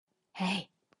Hey,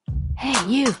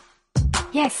 you.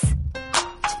 Yes,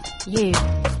 you.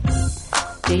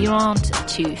 Do you want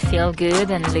to feel good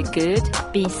and look good?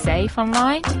 Be safe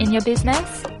online in your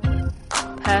business?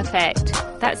 Perfect.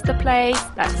 That's the place.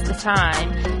 That's the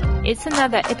time. It's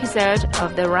another episode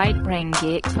of the Right Brain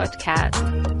Geek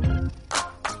podcast.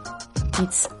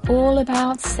 It's all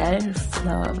about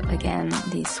self-love again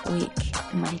this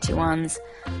week, mighty ones.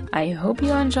 I hope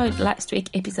you enjoyed last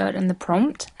week's episode on the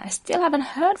prompt. I still haven't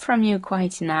heard from you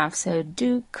quite enough, so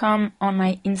do come on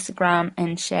my Instagram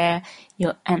and share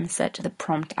your answer to the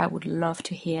prompt. I would love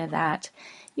to hear that.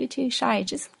 You're too shy,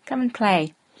 just come and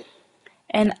play.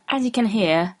 And as you can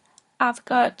hear, I've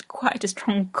got quite a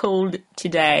strong cold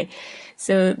today,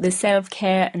 so the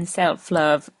self-care and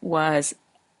self-love was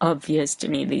obvious to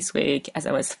me this week as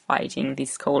I was fighting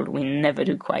this cold we never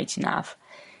do quite enough.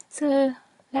 So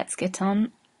let's get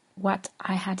on what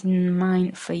I had in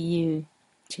mind for you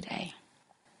today.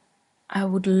 I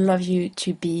would love you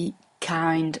to be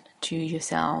kind to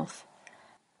yourself.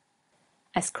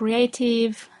 As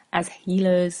creative, as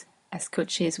healers, as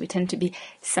coaches, we tend to be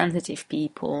sensitive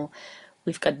people.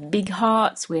 We've got big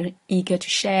hearts, we're eager to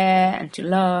share and to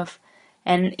love.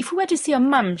 And if we were to see a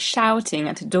mum shouting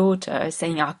at a daughter,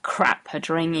 saying how crap her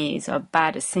drawing is or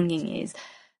bad her singing is,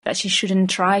 that she shouldn't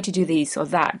try to do this or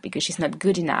that because she's not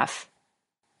good enough,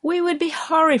 we would be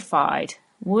horrified,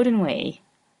 wouldn't we?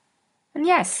 And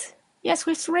yes,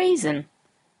 with reason.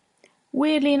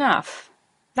 Weirdly enough,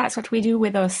 that's what we do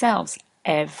with ourselves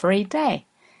every day.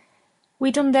 We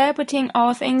don't dare putting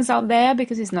our things out there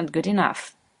because it's not good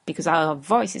enough, because our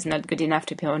voice is not good enough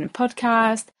to be on a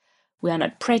podcast. We are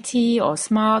not pretty or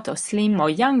smart or slim or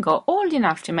young or old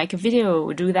enough to make a video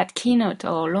or do that keynote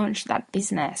or launch that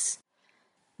business.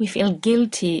 We feel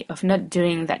guilty of not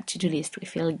doing that to-do list. We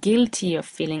feel guilty of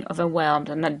feeling overwhelmed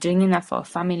and not doing enough for our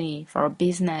family, for our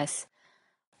business,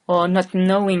 or not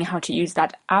knowing how to use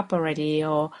that app already,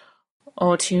 or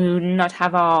to not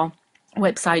have our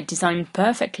website designed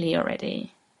perfectly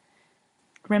already.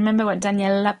 Remember what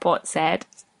Danielle Laporte said,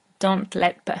 don't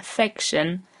let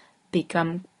perfection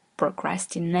become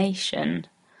procrastination.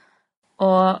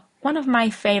 Or one of my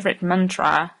favorite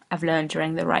mantra I've learned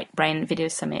during the Right Brain Video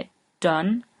Summit,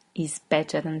 done is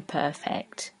better than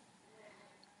perfect.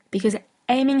 Because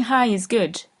aiming high is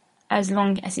good, as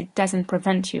long as it doesn't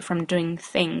prevent you from doing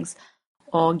things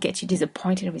or get you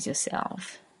disappointed with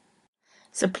yourself.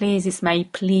 So please, it's my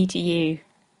plea to you.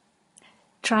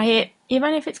 Try it,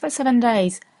 even if it's for 7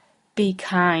 days. Be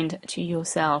kind to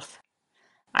yourself.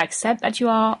 Accept that you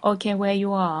are okay where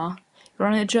you are. You're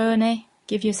on a journey.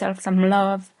 Give yourself some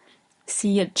love.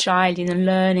 See a child in a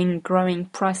learning, growing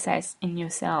process in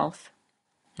yourself.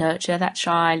 Nurture that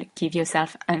child. Give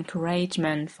yourself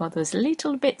encouragement for those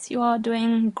little bits you are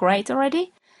doing great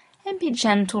already. And be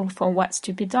gentle for what's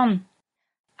to be done.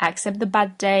 Accept the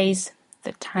bad days,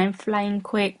 the time flying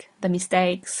quick, the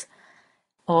mistakes,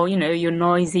 or, your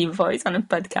noisy voice on a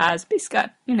podcast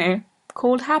because,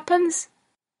 cold happens.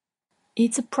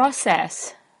 It's a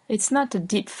process. It's not a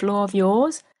deep flow of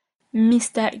yours.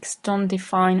 Mistakes don't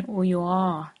define who you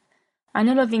are. I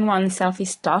know loving oneself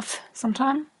is tough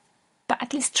sometimes, but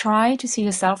at least try to see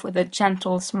yourself with a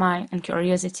gentle smile and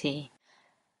curiosity.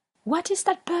 What is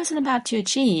that person about to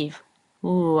achieve?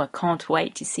 Ooh, I can't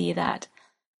wait to see that.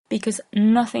 Because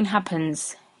nothing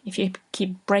happens if you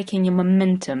keep breaking your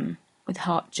momentum with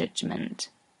hard judgment.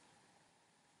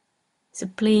 So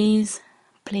please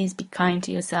be kind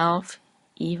to yourself,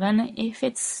 even if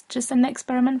it's just an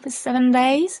experiment for 7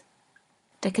 days.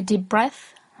 Take a deep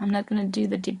breath. I'm not going to do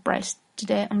the deep breath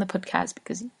today on the podcast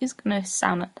because it's going to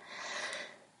sound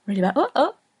really bad.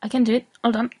 Oh, I can do it.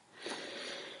 Hold on.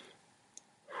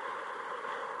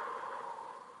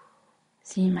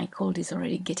 See, my cold is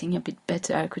already getting a bit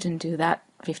better. I couldn't do that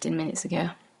 15 minutes ago.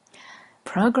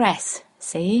 Progress,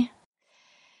 see?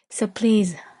 So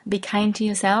please, be kind to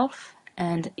yourself.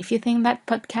 And if you think that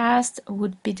podcast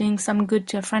would be doing some good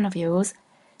to a friend of yours,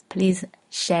 please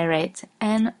share it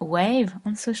and wave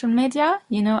on social media.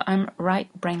 I'm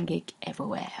Right Brain Geek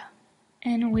everywhere.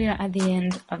 And we are at the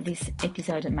end of this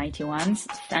episode of Mighty Ones.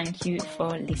 Thank you for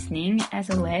listening,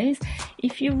 as always.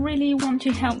 If you really want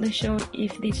to help the show,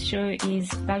 if this show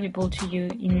is valuable to you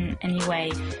in any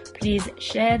way, please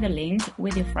share the link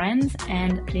with your friends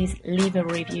and please leave a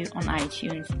review on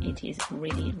iTunes. It is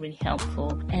really, really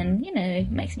helpful and,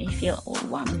 it makes me feel all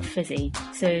warm and fuzzy.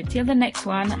 So till the next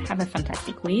one, have a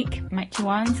fantastic week. Mighty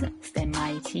Ones, stay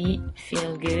mighty,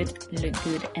 feel good, look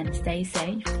good and stay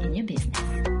safe in your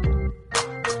business.